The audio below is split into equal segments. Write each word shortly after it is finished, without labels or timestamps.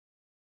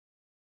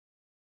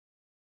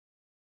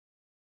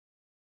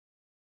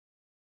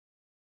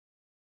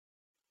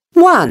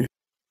1.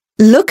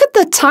 Look at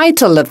the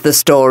title of the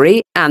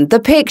story and the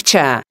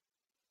picture.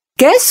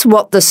 Guess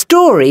what the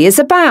story is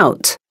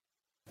about.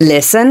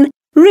 Listen,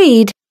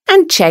 read,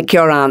 and check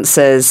your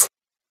answers.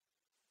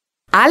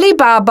 Ali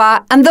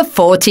Baba and the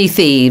 40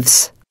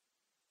 Thieves.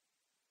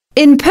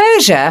 In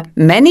Persia,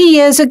 many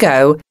years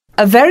ago,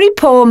 a very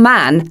poor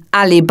man,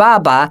 Ali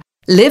Baba,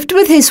 lived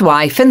with his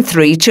wife and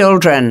 3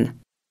 children.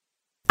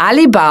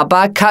 Ali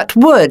Baba cut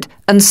wood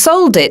and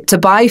sold it to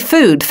buy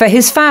food for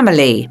his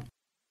family.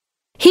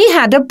 He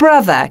had a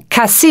brother,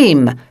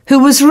 Kasim, who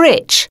was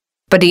rich,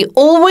 but he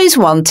always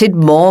wanted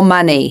more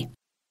money.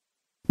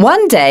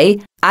 One day,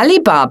 Ali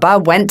Baba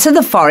went to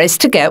the forest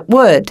to get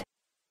wood.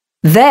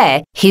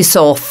 There, he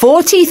saw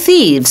 40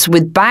 thieves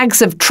with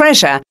bags of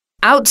treasure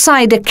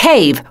outside a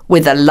cave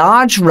with a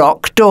large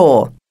rock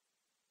door.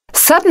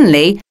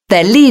 Suddenly,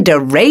 their leader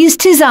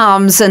raised his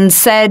arms and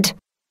said,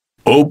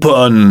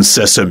 "Open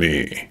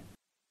sesame."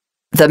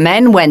 The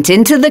men went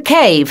into the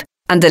cave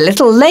and a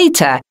little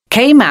later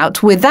came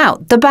out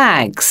without the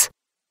bags.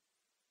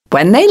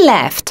 When they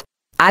left,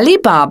 Ali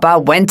Baba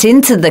went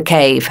into the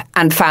cave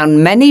and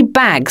found many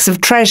bags of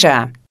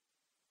treasure.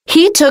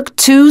 He took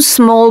 2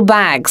 small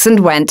bags and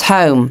went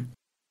home.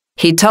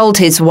 He told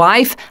his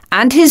wife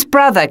and his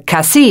brother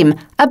Kasim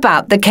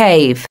about the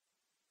cave.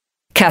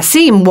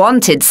 Kasim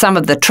wanted some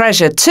of the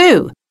treasure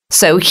too,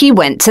 so he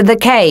went to the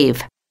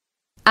cave.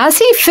 As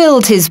he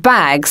filled his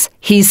bags,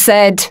 he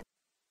said,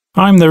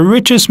 "I'm the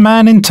richest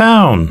man in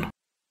town."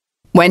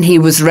 When he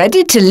was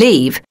ready to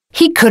leave,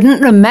 he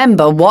couldn't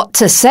remember what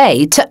to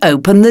say to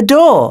open the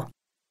door.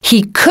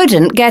 He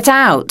couldn't get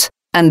out,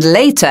 and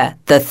later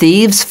the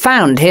thieves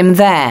found him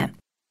there.